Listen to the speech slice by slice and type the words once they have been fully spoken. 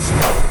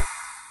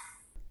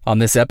On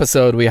this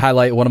episode, we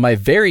highlight one of my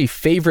very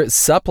favorite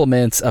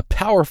supplements, a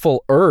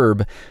powerful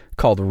herb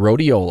called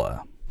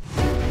rhodiola.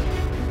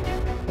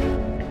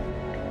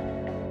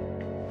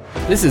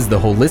 This is the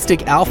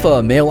Holistic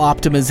Alpha Male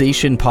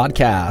Optimization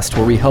Podcast,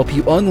 where we help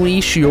you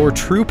unleash your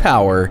true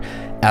power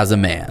as a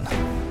man.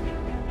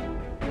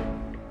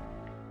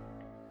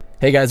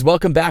 Hey guys,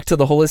 welcome back to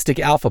the Holistic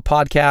Alpha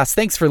Podcast.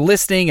 Thanks for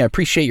listening. I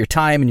appreciate your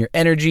time and your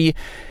energy.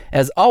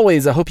 As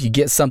always, I hope you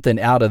get something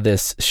out of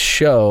this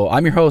show.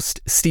 I'm your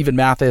host, Stephen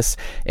Mathis,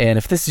 and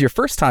if this is your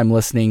first time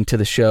listening to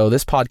the show,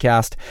 this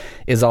podcast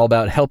is all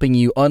about helping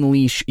you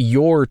unleash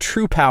your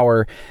true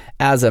power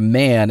as a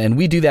man, and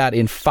we do that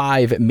in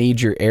 5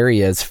 major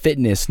areas: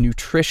 fitness,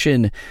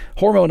 nutrition,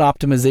 hormone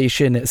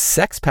optimization,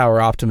 sex power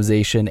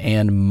optimization,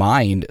 and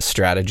mind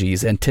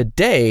strategies. And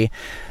today,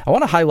 I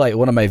want to highlight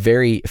one of my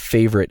very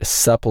favorite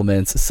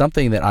supplements,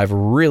 something that I've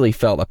really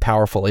felt a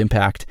powerful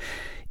impact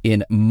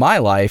in my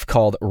life,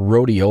 called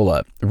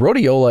rhodiola.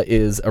 Rhodiola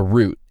is a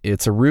root.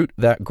 It's a root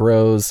that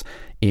grows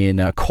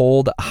in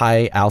cold,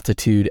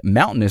 high-altitude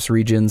mountainous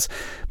regions,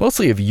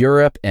 mostly of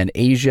Europe and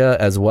Asia,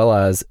 as well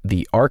as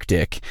the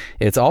Arctic.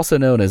 It's also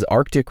known as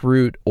Arctic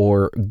root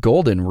or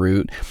golden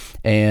root,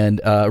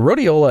 and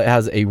rhodiola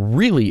has a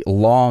really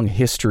long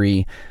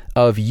history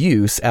of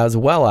use, as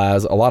well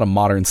as a lot of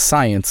modern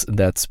science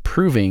that's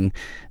proving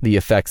the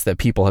effects that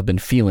people have been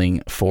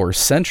feeling for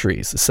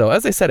centuries. So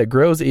as I said, it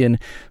grows in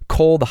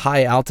cold,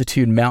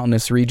 high-altitude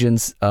mountainous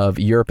regions of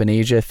Europe and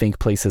Asia. Think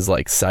places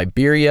like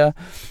Siberia.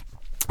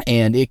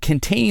 And it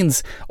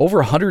contains over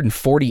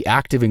 140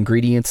 active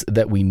ingredients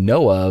that we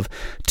know of.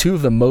 2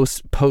 of the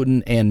most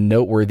potent and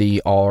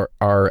noteworthy are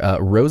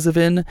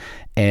rosavin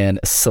and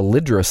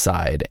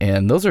salidroside.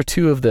 And those are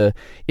 2 of the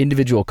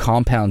individual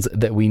compounds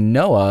that we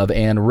know of.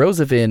 And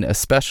rosavin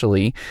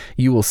especially,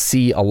 you will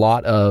see a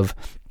lot of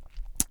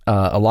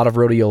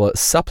rhodiola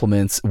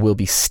supplements will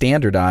be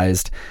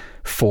standardized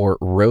for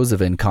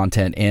rosavin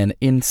content. And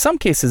in some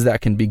cases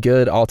that can be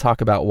good. I'll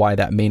talk about why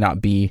that may not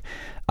be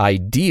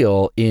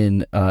ideal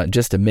in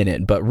just a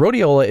minute. But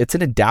rhodiola, it's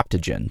an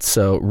adaptogen.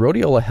 So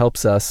rhodiola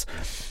helps us,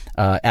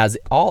 as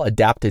all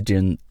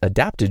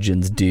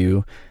adaptogens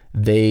do.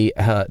 They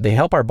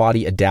help our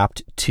body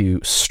adapt to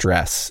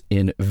stress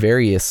in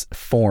various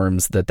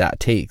forms that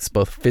takes,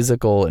 both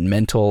physical and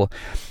mental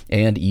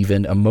and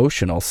even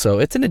emotional. So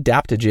it's an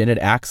adaptogen. It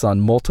acts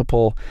on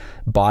multiple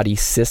body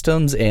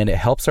systems, and it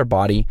helps our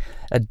body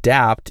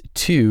adapt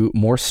to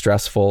more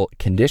stressful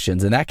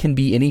conditions. And that can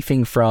be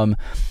anything from,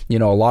 a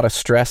lot of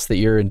stress that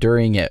you're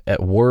enduring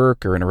at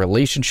work or in a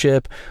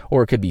relationship,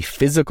 or it could be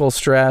physical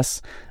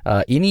stress,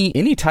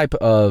 any type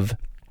of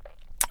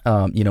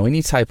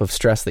any type of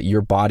stress that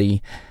your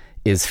body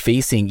is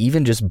facing,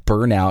 even just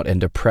burnout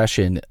and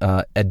depression.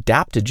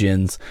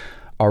 Adaptogens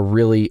are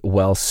really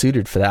well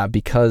suited for that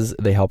because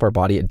they help our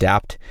body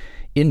adapt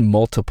in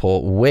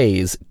multiple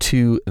ways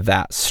to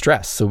that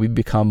stress. So we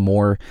become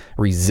more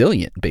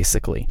resilient,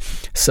 basically.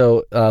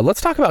 So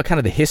let's talk about kind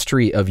of the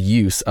history of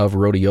use of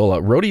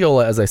rhodiola.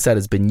 Rhodiola, as I said,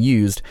 has been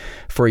used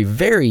for a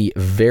very,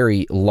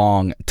 very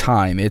long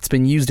time. It's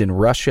been used in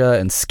Russia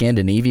and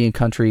Scandinavian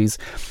countries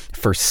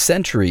for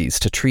centuries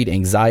to treat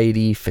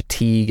anxiety,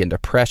 fatigue, and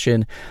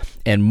depression,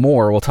 and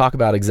more. We'll talk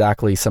about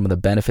exactly some of the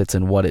benefits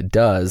and what it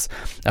does.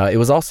 It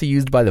was also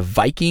used by the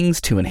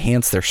Vikings to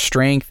enhance their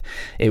strength.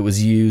 It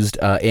was used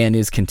and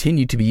is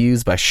continued to be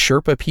used by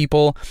Sherpa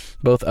people,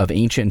 both of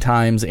ancient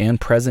times and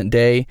present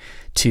day,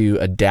 to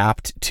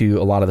adapt to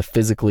a lot of the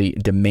physically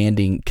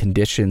demanding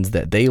conditions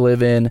that they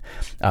live in.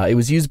 It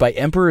was used by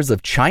emperors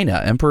of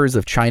China. Emperors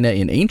of China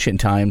in ancient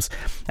times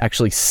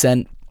actually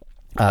sent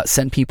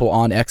people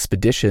on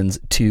expeditions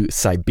to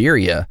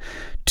Siberia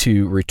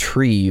to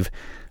retrieve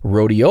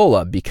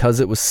rhodiola because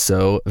it was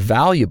so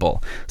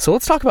valuable. So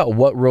let's talk about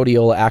what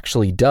rhodiola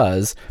actually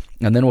does,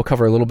 and then we'll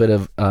cover a little bit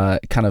of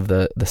kind of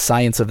the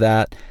science of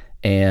that,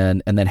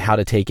 and then how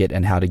to take it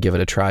and how to give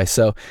it a try.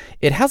 So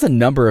it has a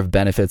number of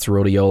benefits,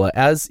 rhodiola,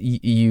 as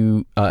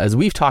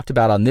we've talked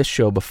about on this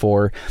show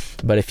before.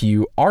 But if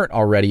you aren't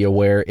already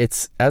aware,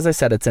 as I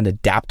said, it's an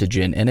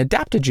adaptogen. And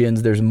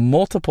adaptogens,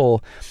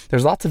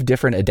 there's lots of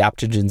different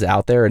adaptogens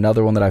out there.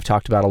 Another one that I've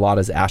talked about a lot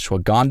is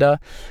ashwagandha.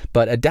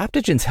 But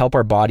adaptogens help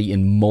our body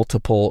in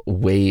multiple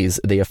ways.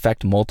 They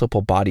affect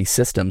multiple body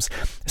systems.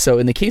 So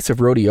in the case of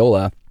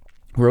rhodiola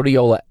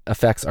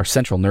affects our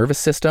central nervous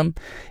system,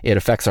 it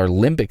affects our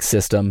limbic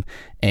system,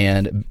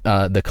 and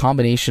the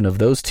combination of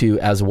those 2,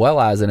 as well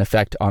as an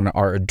effect on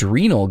our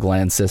adrenal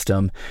gland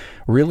system,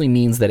 really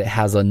means that it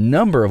has a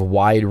number of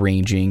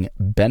wide-ranging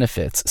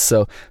benefits.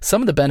 So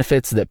some of the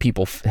benefits that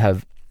people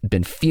have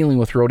been feeling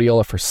with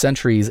rhodiola for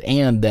centuries,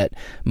 and that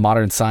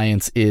modern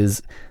science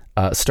is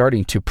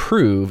starting to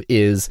prove,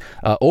 is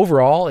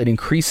overall it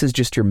increases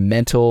just your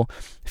mental,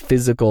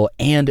 physical,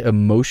 and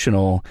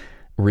emotional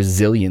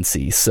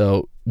resiliency.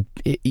 So,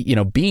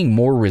 being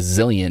more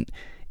resilient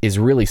is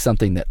really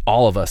something that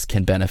all of us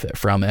can benefit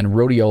from. And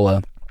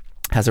rhodiola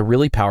has a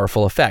really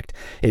powerful effect.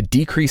 It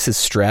decreases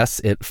stress.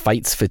 It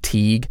fights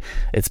fatigue.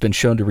 It's been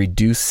shown to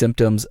reduce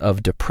symptoms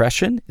of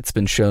depression. It's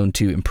been shown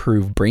to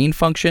improve brain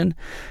function.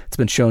 It's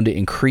been shown to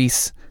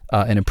increase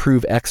and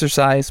improve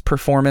exercise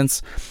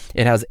performance.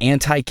 It has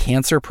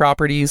anti-cancer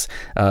properties.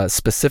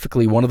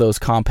 Specifically, one of those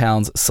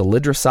compounds,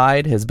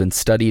 salidroside, has been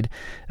studied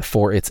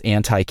for its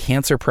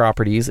anti-cancer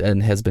properties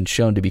and has been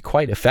shown to be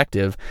quite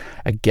effective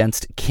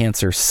against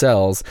cancer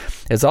cells.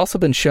 It's also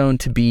been shown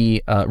to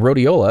be,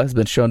 rhodiola has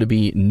been shown to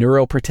be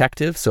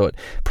neuroprotective, so it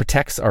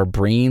protects our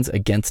brains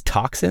against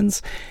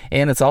toxins.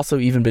 And it's also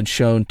even been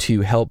shown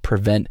to help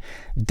prevent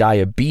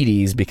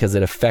diabetes because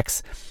it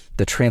affects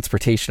the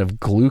transportation of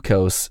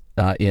glucose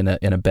in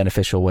a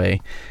beneficial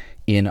way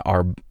in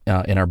our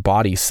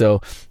body.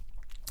 So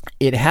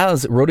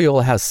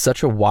rhodiola has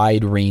such a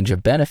wide range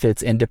of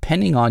benefits, and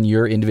depending on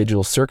your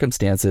individual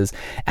circumstances,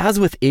 as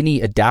with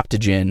any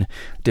adaptogen,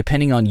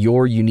 depending on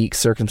your unique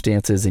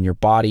circumstances in your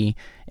body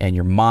and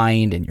your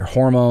mind and your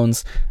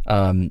hormones,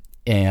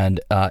 and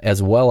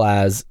as well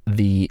as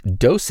the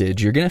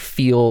dosage, you're going to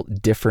feel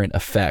different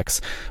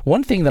effects.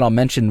 One thing that I'll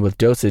mention with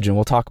dosage, and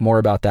we'll talk more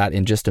about that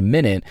in just a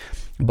minute,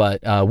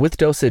 but with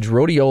dosage,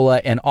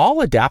 rhodiola and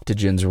all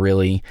adaptogens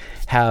really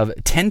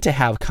tend to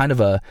have kind of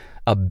a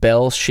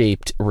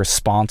bell-shaped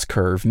response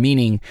curve,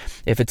 meaning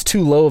if it's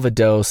too low of a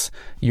dose,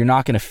 you're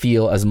not going to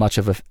feel as much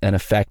of an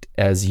effect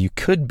as you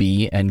could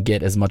be and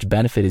get as much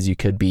benefit as you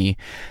could be.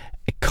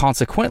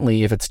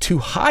 Consequently, if it's too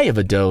high of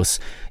a dose,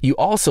 you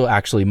also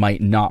actually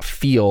might not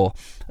feel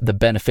the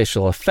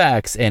beneficial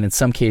effects, and in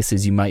some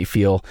cases you might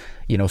feel,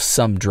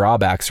 some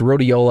drawbacks.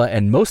 Rhodiola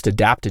and most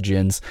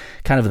adaptogens,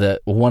 kind of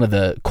one of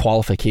the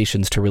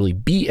qualifications to really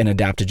be an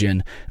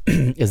adaptogen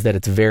is that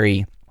it's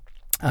very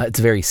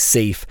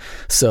safe.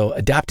 So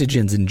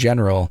adaptogens in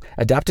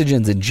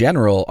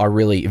general are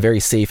really very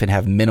safe and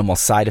have minimal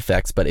side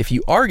effects. But if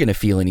you are going to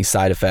feel any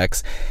side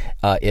effects,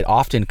 it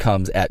often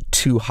comes at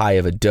too high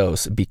of a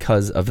dose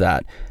because of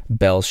that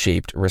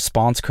bell-shaped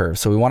response curve.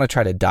 So we want to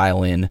try to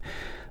dial in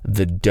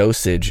the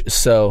dosage.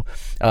 So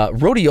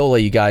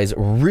rhodiola, you guys,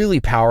 really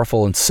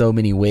powerful in so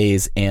many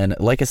ways. And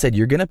like I said,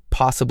 you're going to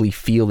possibly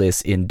feel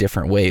this in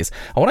different ways.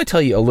 I want to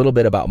tell you a little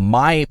bit about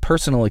my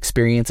personal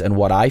experience and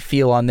what I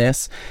feel on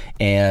this.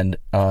 And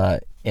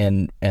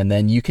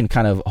then you can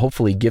kind of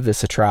hopefully give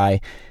this a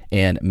try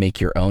and make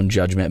your own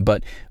judgment.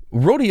 But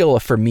rhodiola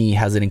for me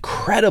has an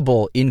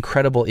incredible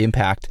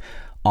impact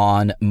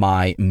on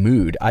my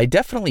mood. I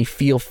definitely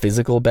feel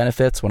physical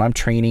benefits when I'm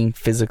training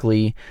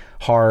physically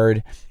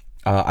hard.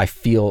 I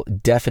feel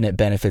definite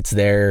benefits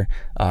there,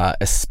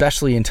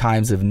 especially in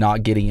times of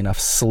not getting enough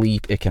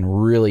sleep. It can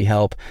really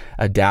help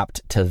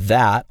adapt to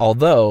that.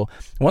 Although,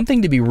 one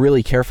thing to be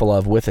really careful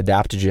of with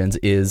adaptogens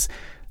is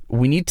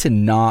we need to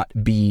not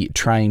be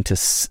trying to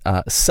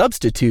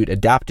substitute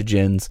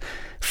adaptogens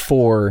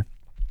for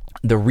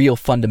the real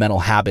fundamental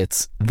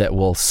habits that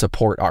will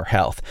support our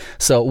health.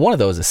 So one of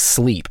those is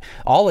sleep.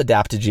 All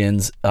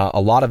adaptogens, a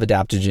lot of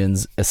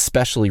adaptogens,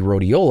 especially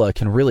rhodiola,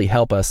 can really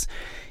help us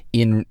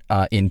in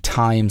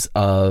times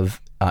of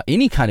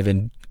any kind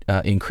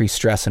of increased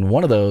stress, and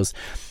one of those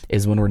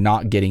is when we're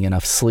not getting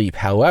enough sleep.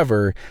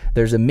 However,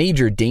 there's a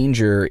major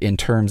danger in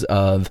terms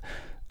of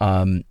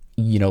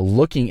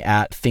looking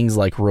at things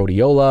like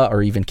rhodiola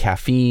or even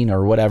caffeine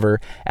or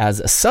whatever as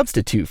a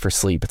substitute for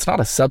sleep. It's not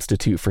a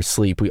substitute for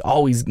sleep. We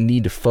always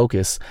need to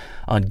focus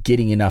on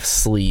getting enough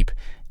sleep,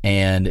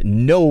 and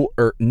no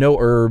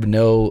herb,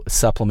 no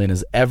supplement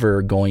is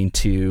ever going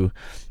to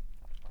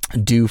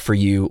do for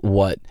you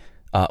what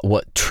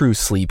true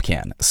sleep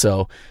can.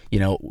 So,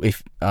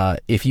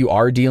 if you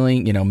are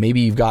dealing, maybe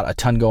you've got a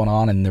ton going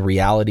on and the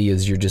reality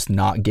is you're just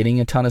not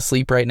getting a ton of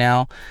sleep right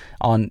now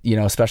on,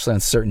 especially on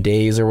certain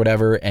days or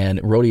whatever,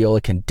 and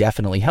rhodiola can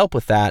definitely help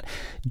with that.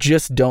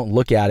 Just don't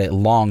look at it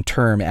long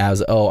term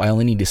as, I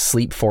only need to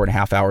sleep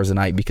 4.5 hours a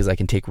night because I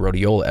can take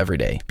rhodiola every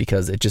day,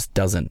 because it just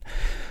doesn't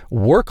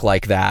work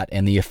like that.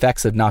 And the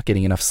effects of not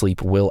getting enough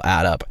sleep will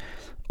add up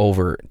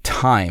over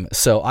time.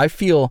 So I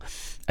feel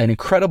an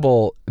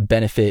incredible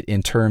benefit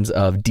in terms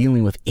of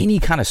dealing with any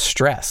kind of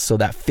stress. So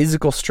that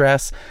physical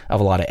stress of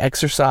a lot of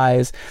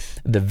exercise,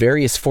 the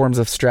various forms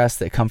of stress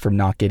that come from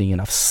not getting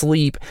enough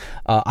sleep.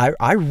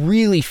 I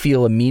really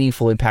feel a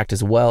meaningful impact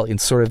as well in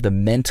sort of the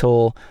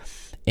mental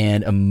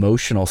and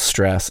emotional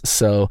stress.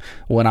 So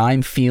when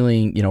I'm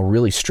feeling,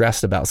 really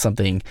stressed about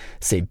something,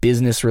 say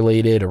business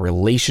related or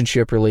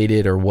relationship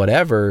related or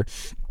whatever,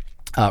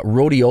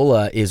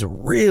 rhodiola is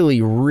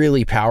really,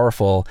 really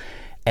powerful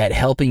at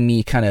helping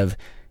me kind of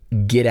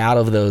get out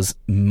of those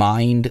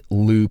mind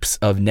loops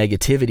of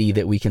negativity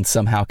that we can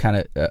somehow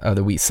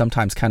that we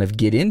sometimes kind of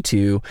get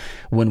into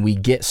when we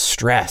get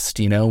stressed.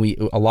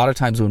 A lot of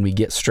times when we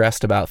get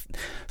stressed about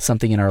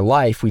something in our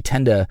life, we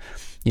tend to,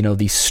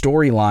 these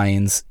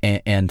storylines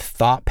and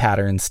thought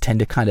patterns tend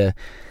to kind of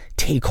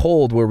take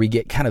hold where we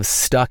get kind of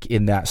stuck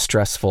in that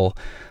stressful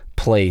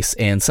place.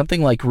 And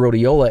something like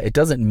rhodiola, it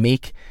doesn't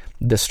make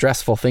the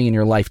stressful thing in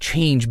your life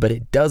change, but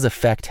it does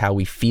affect how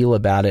we feel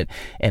about it,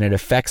 and it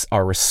affects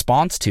our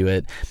response to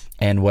it.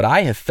 And what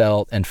I have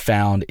felt and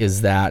found is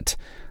that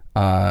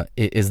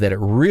is that it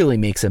really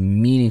makes a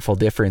meaningful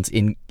difference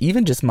in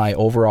even just my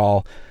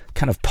overall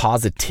kind of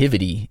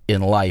positivity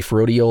in life.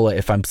 Rhodiola,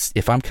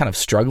 if I'm kind of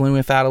struggling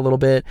with that a little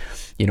bit,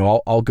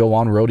 I'll go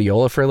on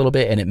rhodiola for a little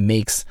bit, and it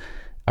makes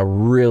a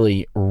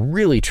really,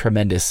 really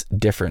tremendous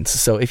difference.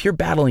 So if you're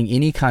battling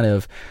any kind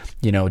of,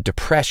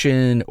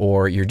 depression,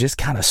 or you're just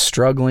kind of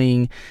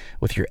struggling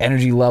with your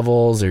energy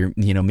levels, or,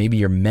 maybe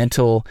your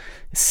mental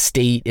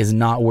state is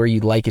not where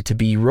you'd like it to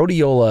be,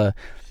 rhodiola,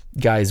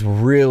 guys,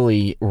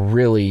 really,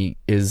 really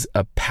is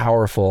a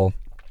powerful,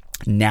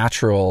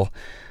 natural,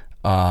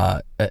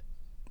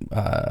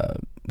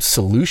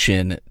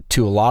 solution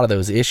to a lot of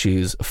those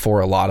issues for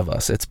a lot of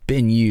us. It's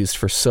been used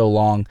for so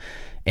long,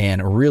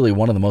 and really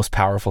one of the most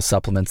powerful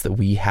supplements that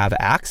we have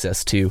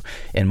access to,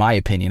 in my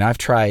opinion. I've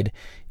tried,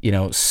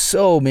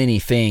 so many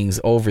things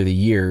over the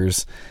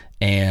years,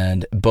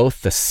 and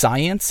both the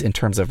science in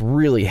terms of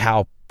really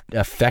how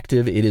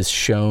effective it is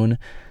shown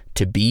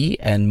to be,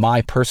 and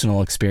my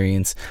personal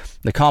experience,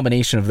 the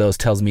combination of those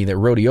tells me that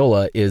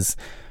rhodiola is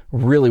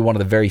really one of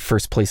the very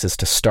first places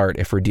to start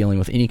if we're dealing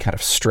with any kind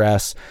of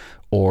stress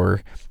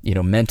or,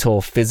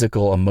 mental,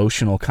 physical,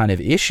 emotional kind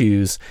of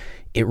issues.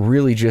 It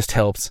really just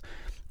helps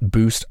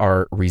boost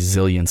our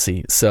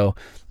resiliency. So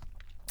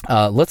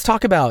let's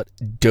talk about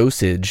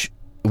dosage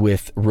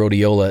with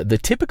rhodiola. The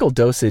typical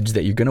dosage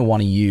that you're going to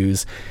want to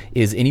use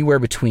is anywhere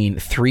between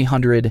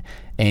 300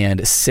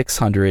 and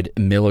 600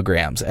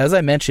 milligrams. As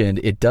I mentioned,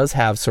 it does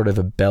have sort of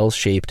a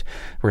bell-shaped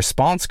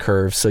response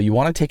curve, so you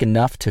want to take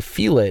enough to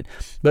feel it.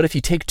 But if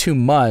you take too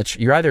much,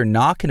 you're either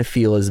not going to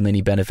feel as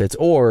many benefits,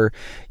 or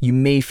you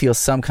may feel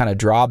some kind of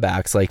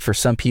drawbacks. Like for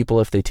some people,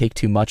 if they take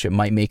too much, it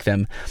might make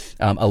them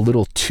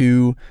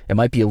it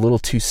might be a little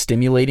too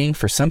stimulating.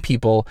 For some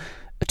people,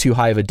 too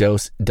high of a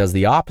dose does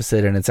the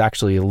opposite, and it's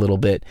actually a little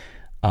bit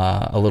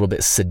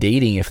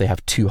sedating if they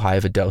have too high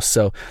of a dose.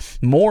 So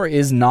more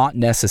is not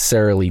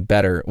necessarily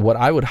better. What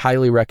I would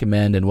highly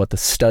recommend, and what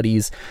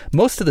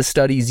most of the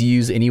studies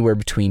use anywhere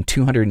between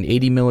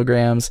 280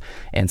 milligrams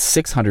and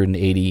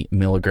 680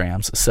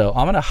 milligrams. So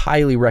I'm going to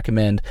highly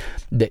recommend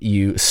that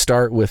you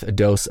start with a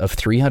dose of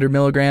 300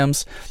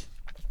 milligrams,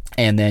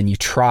 and then you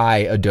try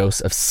a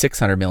dose of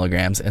 600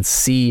 milligrams and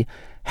see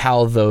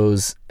how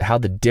those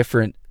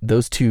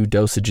two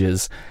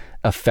dosages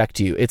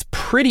affect you. It's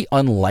pretty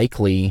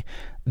unlikely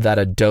that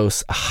a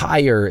dose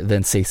higher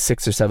than, say,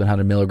 600 or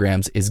 700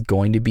 milligrams is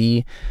going to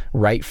be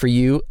right for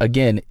you.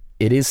 Again,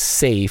 it is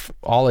safe.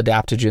 All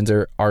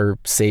adaptogens are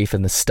safe,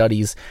 and the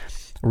studies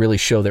really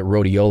show that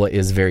rhodiola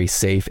is very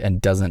safe and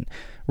doesn't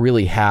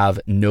really have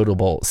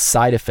notable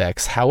side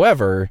effects.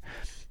 However,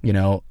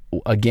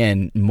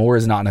 again, more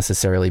is not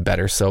necessarily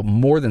better. So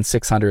more than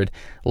 600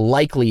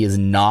 likely is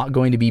not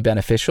going to be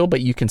beneficial, but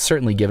you can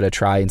certainly give it a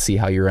try and see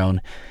how your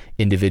own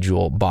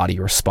individual body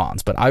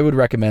responds. But I would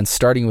recommend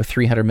starting with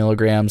 300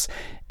 milligrams.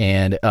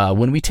 And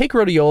when we take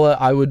rhodiola,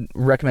 I would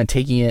recommend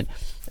taking it.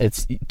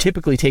 It's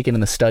typically taken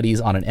in the studies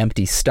on an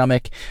empty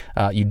stomach.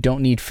 You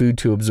don't need food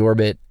to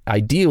absorb it.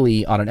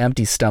 Ideally, on an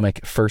empty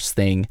stomach, first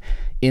thing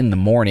in the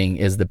morning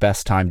is the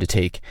best time to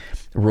take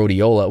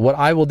rhodiola. What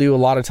I will do a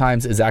lot of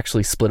times is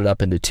actually split it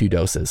up into 2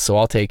 doses. So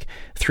I'll take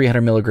 300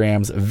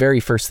 milligrams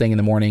very first thing in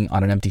the morning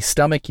on an empty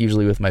stomach,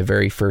 usually with my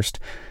very first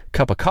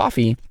cup of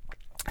coffee.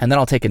 And then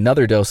I'll take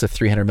another dose of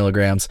 300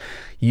 milligrams,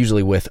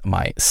 usually with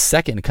my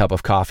second cup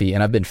of coffee.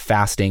 And I've been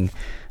fasting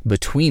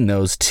between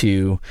those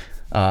two.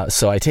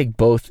 So I take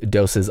both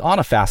doses on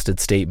a fasted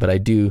state, but I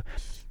do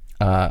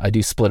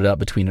split it up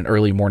between an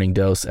early morning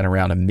dose and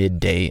around a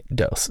midday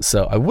dose.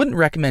 So I wouldn't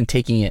recommend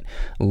taking it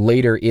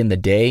later in the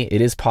day.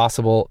 It is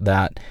possible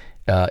that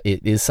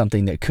it is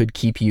something that could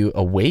keep you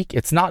awake.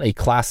 It's not a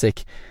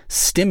classic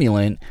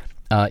stimulant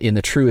in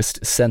the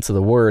truest sense of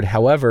the word.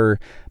 However,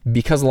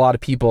 because a lot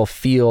of people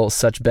feel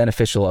such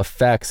beneficial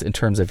effects in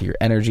terms of your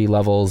energy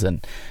levels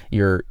and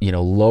your,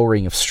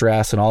 lowering of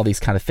stress and all these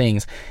kind of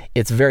things,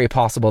 it's very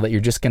possible that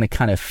you're just going to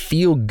kind of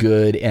feel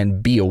good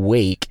and be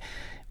awake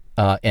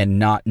and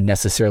not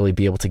necessarily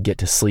be able to get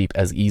to sleep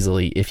as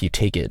easily if you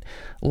take it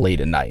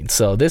late at night.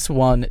 So this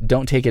one,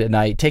 don't take it at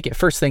night. Take it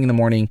first thing in the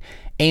morning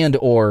and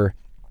or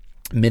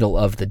middle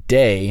of the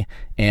day.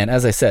 And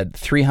as I said,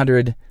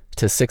 300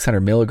 to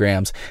 600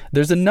 milligrams.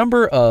 There's a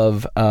number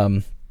of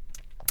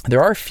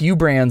there are a few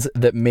brands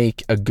that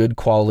make a good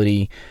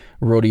quality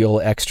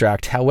rhodiola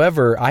extract.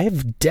 However, I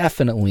have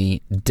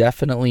definitely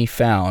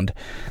found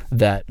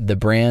that the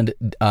brand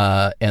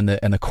and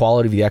the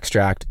quality of the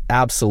extract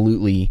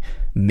absolutely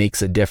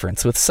makes a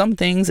difference. With some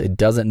things, it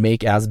doesn't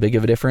make as big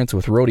of a difference.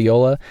 With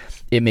rhodiola,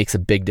 it makes a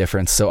big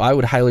difference. So I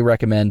would highly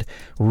recommend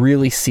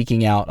really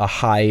seeking out a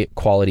high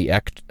quality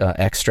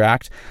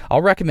extract.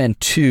 I'll recommend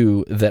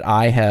 2 that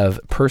I have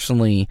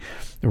personally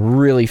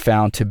really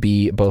found to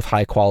be both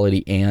high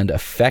quality and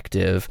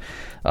effective.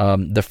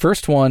 The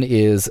first one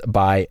is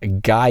by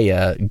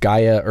Gaia.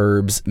 Gaia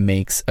Herbs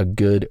makes a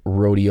good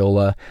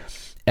rhodiola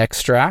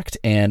extract,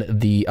 and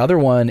the other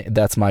one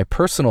that's my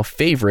personal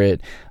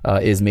favorite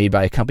is made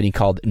by a company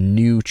called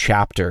New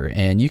Chapter,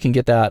 and you can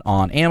get that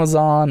on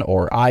Amazon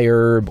or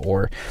iHerb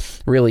or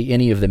really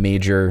any of the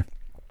major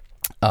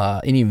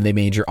any of the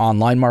major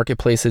online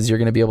marketplaces, you're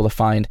going to be able to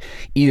find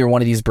either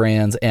one of these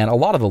brands, and a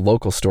lot of the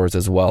local stores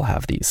as well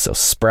have these. So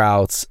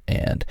Sprouts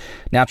and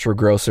Natural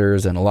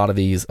Grocers and a lot of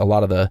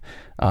the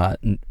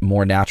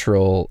more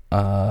natural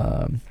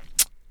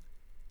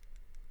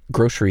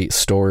grocery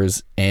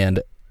stores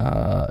and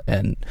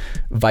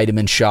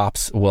vitamin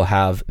shops will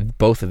have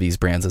both of these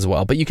brands as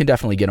well, but you can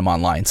definitely get them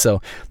online.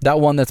 So that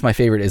one that's my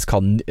favorite is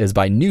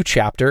by New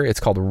Chapter.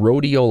 It's called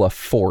Rhodiola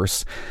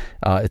Force.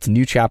 It's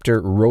New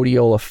Chapter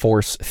Rhodiola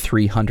Force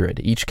 300.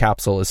 Each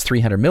capsule is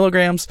 300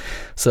 milligrams.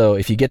 So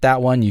if you get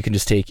that one, you can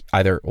just take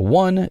either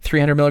one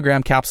 300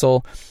 milligram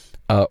capsule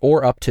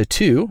or up to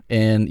two,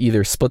 and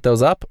either split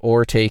those up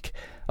or take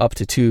up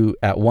to two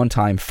at one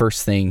time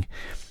first thing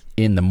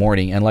in the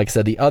morning. And like I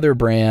said, the other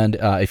brand,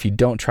 if you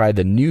don't try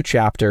the New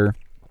Chapter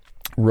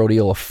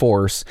Rhodiola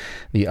Force,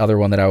 the other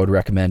one that I would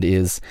recommend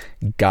is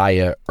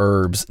Gaia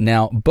Herbs.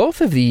 Now,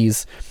 both of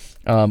these,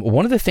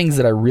 one of the things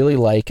that I really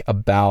like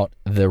about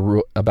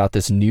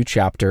this New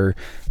Chapter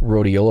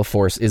Rhodiola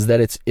Force is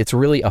that it's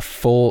really a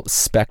full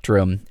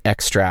spectrum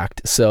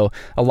extract. So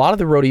a lot of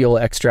the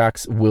rhodiola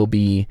extracts will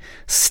be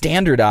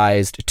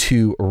standardized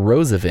to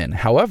Rosamin.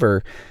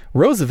 However,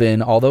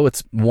 Rosamin, although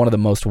it's one of the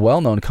most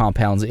well-known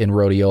compounds in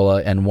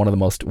rhodiola and one of the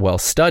most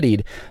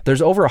well-studied,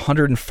 there's over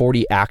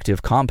 140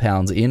 active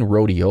compounds in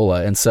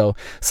rhodiola. And so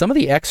some of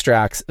the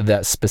extracts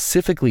that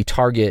specifically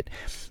target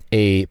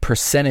a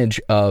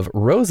percentage of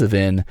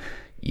Rosamin,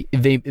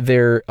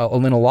 they're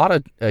in a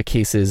lot of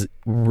cases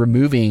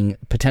removing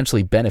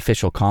potentially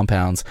beneficial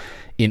compounds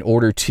in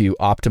order to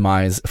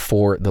optimize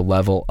for the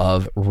level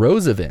of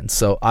Rosamin.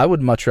 So I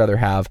would much rather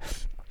have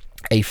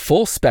a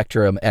full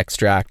spectrum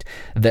extract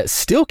that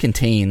still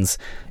contains,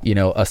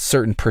 a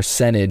certain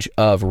percentage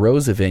of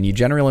Rosamin. You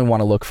generally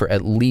want to look for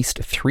at least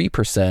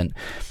 3%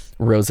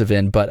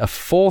 Rosamin, but a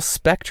full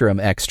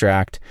spectrum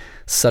extract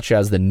such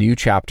as the New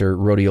Chapter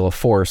Rhodiola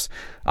Force,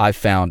 I've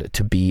found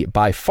to be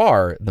by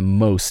far the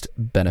most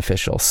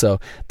beneficial. So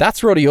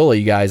that's rhodiola,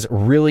 you guys.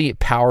 Really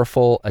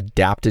powerful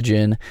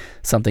adaptogen,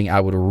 something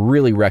I would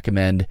really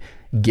recommend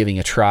giving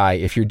a try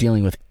if you're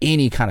dealing with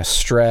any kind of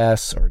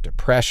stress or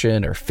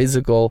depression or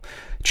physical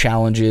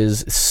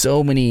challenges.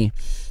 So many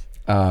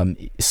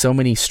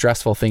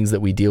stressful things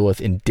that we deal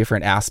with in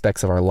different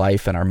aspects of our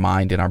life and our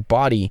mind and our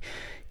body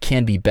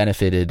can be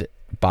benefited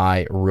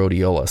by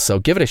rhodiola. So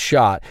give it a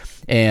shot.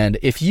 And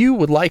if you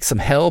would like some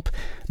help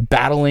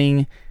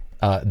battling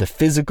the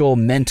physical,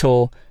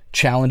 mental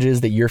challenges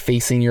that you're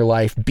facing in your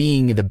life,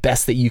 being the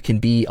best that you can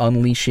be,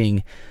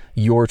 unleashing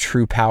your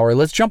true power,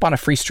 let's jump on a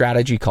free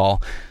strategy call.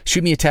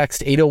 Shoot me a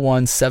text,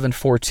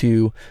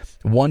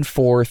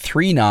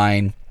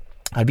 801-742-1439.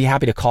 I'd be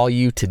happy to call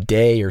you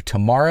today or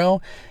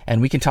tomorrow, and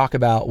we can talk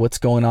about what's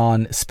going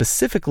on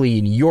specifically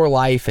in your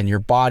life and your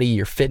body,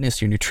 your fitness,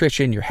 your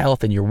nutrition, your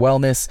health, and your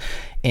wellness,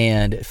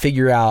 and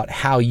figure out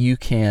how you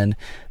can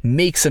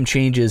make some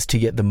changes to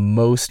get the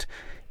most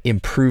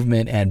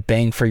improvement and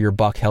bang for your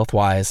buck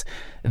health-wise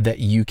that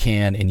you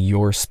can in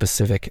your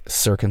specific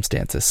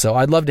circumstances. So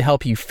I'd love to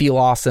help you feel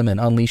awesome and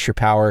unleash your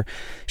power.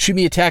 Shoot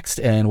me a text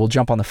and we'll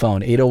jump on the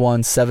phone,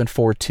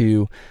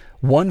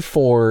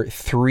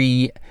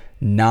 801-742-1439.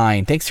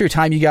 Thanks for your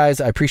time, you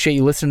guys. I appreciate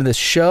you listening to this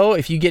show.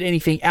 If you get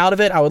anything out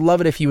of it, I would love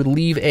it if you would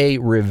leave a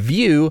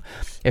review.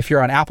 If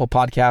you're on Apple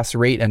Podcasts,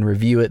 rate and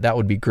review it. That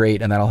would be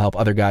great, and that'll help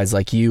other guys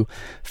like you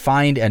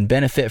find and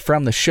benefit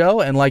from the show.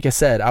 And like I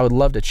said, I would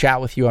love to chat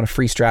with you on a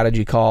free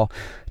strategy call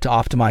to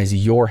optimize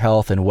your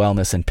health and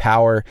wellness and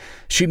power.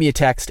 Shoot me a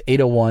text,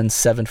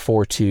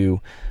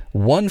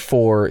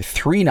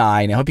 801-742-1439.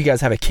 I hope you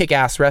guys have a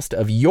kick-ass rest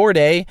of your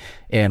day,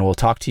 and we'll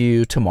talk to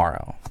you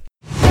tomorrow.